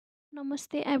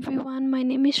Namaste everyone, my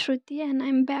name is Shruti and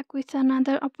I'm back with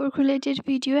another Upwork related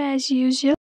video as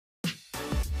usual.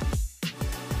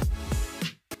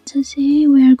 Today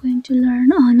we are going to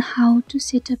learn on how to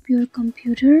set up your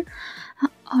computer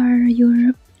or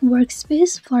your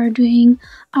workspace for doing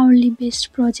hourly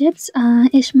based projects.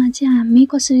 यसमा चाहिँ हामी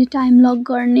कसरी time लग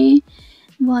गर्ने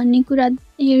भन्ने कुरा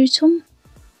हेर्छौं.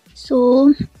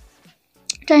 So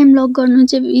time log गर्नु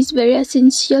चाहिँ is very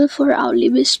essential for hourly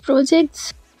based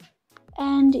projects.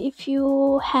 And if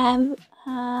you have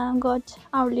got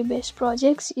hourly based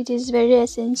projects, it is very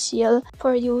essential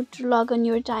for you to log on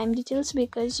your time details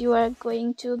because you are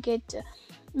going to get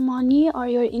money or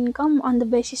your income on the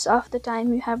basis of the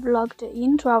time you have logged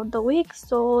in throughout the week.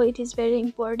 So it is very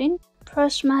important.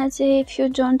 First, if you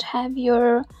don't have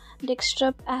your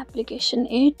desktop application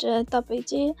yet, तपाईं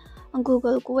चाहिँ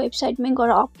Google को website मै गएर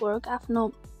Upwork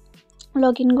आफ्नो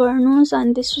लगिन गर्नुस्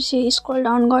अनि त्यसपछि स्क्रल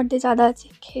डाउन गर्दै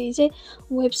जाँदाखेरि चाहिँ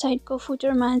वेबसाइट को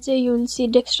फुटर मा चाहिँ you will see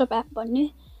desktop app भन्ने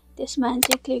त्यसमा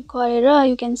चाहिँ क्लिक गरेर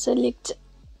you can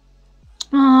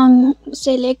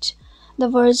select the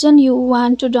version you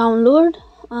want to download.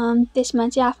 त्यसमा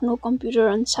चाहिँ आफ्नो कम्प्युटर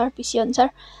अनुसार पीसी अनुसार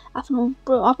आफ्नो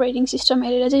अपरेटिङ सिस्टम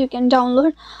हेरेर चाहिँ you can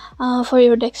download for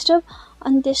your desktop.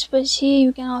 अनि त्यसपछि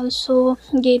you can also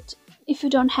get, if you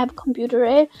don't have computer,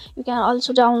 you can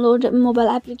also download mobile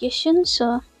applications.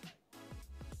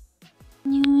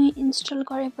 You install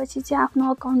गरेपछि चाहिँ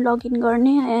आफ्नो अकाउन्ट लगइन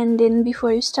गर्ने and then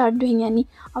before you start doing any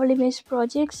hourly based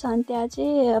projects अनि त्यहाँ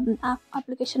चाहिँ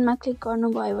एप्लिकेसनमा click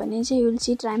गर्नुभयो भने चाहिँ you will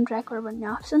see time tracker भन्ने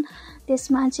अप्सन.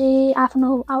 त्यसमा चाहिँ आफ्नो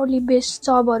hourly based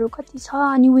जबहरु कति छ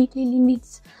अनि weekly limits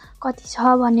कति छ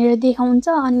भनेर देखाउँछ.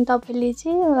 अनि तपाईले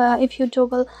चाहिँ if you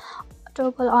toggle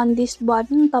on this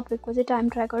button तपाईको चाहिँ टाइम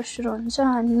ट्र्याकर सुरु हुन्छ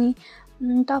अनि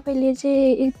तपाईले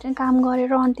चाहिँ काम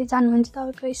गरेर अन्त्य जानुहुन्छ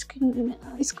तपाईको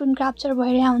स्क्रिन क्याप्चर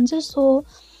भइरहेको हुन्छ. So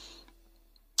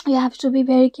you have to be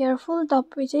very careful.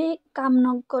 तपाई चाहिँ काम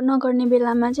नगर्ने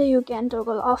बेलामा चाहिँ you can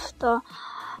toggle off the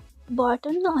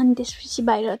button अनि त्यसपछि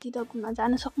बाहिरतिर घुम्न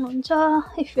जान सक्नुहुन्छ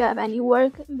if you have any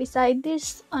work beside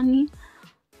this. अनि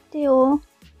त्यही हो,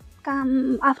 काम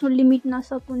आफ्नो लिमिट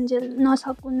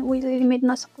लिमिट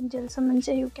नसकुन्जेलसम्म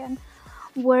चाहिँ यु क्यान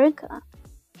वर्क.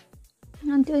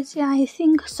 अनि त्यो चाहिँ आई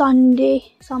थिंक सन्डे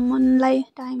सम्मलाई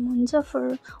टाइम हुन्छ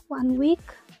for 1 week.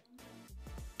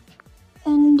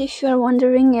 And if you are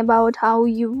wondering about how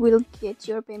you will get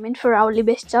your payment for hourly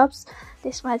based jobs,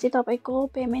 त्यसमा चाहिँ तपाईको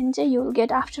पेमेन्ट चाहिँ you will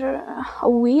get after a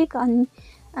week. अनि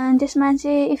त्यसमा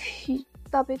चाहिँ if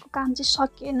तपाईको काम चाहिँ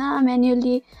सकिएन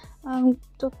म्यानुअली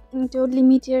त्यो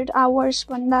लिमिटेड आवर्स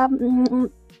भन्दा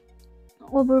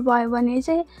ओभर भयो भने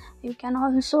चाहिँ you can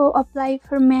also apply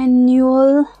for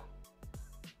manual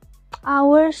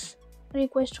hours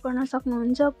request गर्न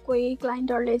सक्नुहुन्छ. कोही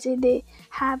क्लाइन्टहरुले चाहिँ they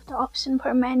have the option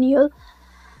for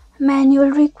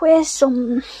manual request,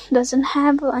 doesn't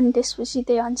have. अनि त्यसपछि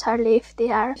त्यही अनुसारले if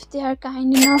they are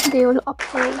kind enough they will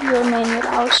approve your manual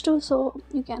hours too. So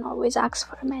you can always ask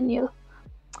for manual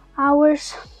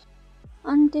hours.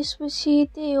 अनि त्यसपछि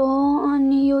त्यही हो.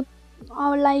 अनि यो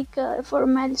लाइक फर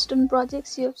माइलस्टोन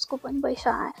प्रोजेक्ट्स यसको पनि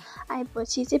पैसा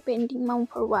आएपछि चाहिँ पेन्डिङमा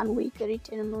फर 1 week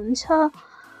रिटर्न हुन्छ.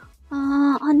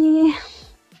 अनि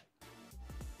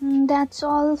that's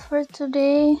all for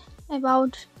today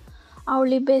about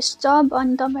hourly based job.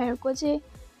 अनि तपाईहरुको चाहिँ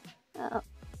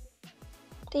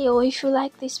त्यही हो. If you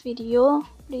like this video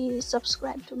please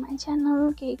subscribe to my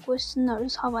channel. केही क्वेसनहरु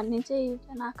छ भने चाहिँ you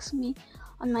can ask me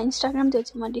on my Instagram, त्यो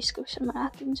चाहिँ म डिस्क्रिप्सनमा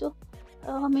राख्दिन्छु.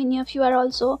 Many of you are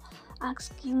also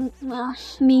asking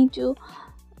me to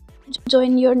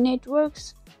join your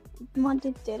networks. म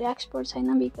त्यति धेरै एक्सपर्ट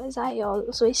छैन because I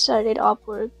also started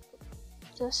Upwork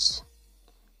just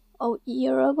a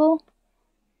year ago.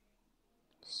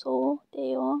 So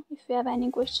त्यही हो. If you have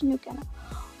any question you can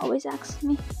always ask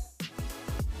me.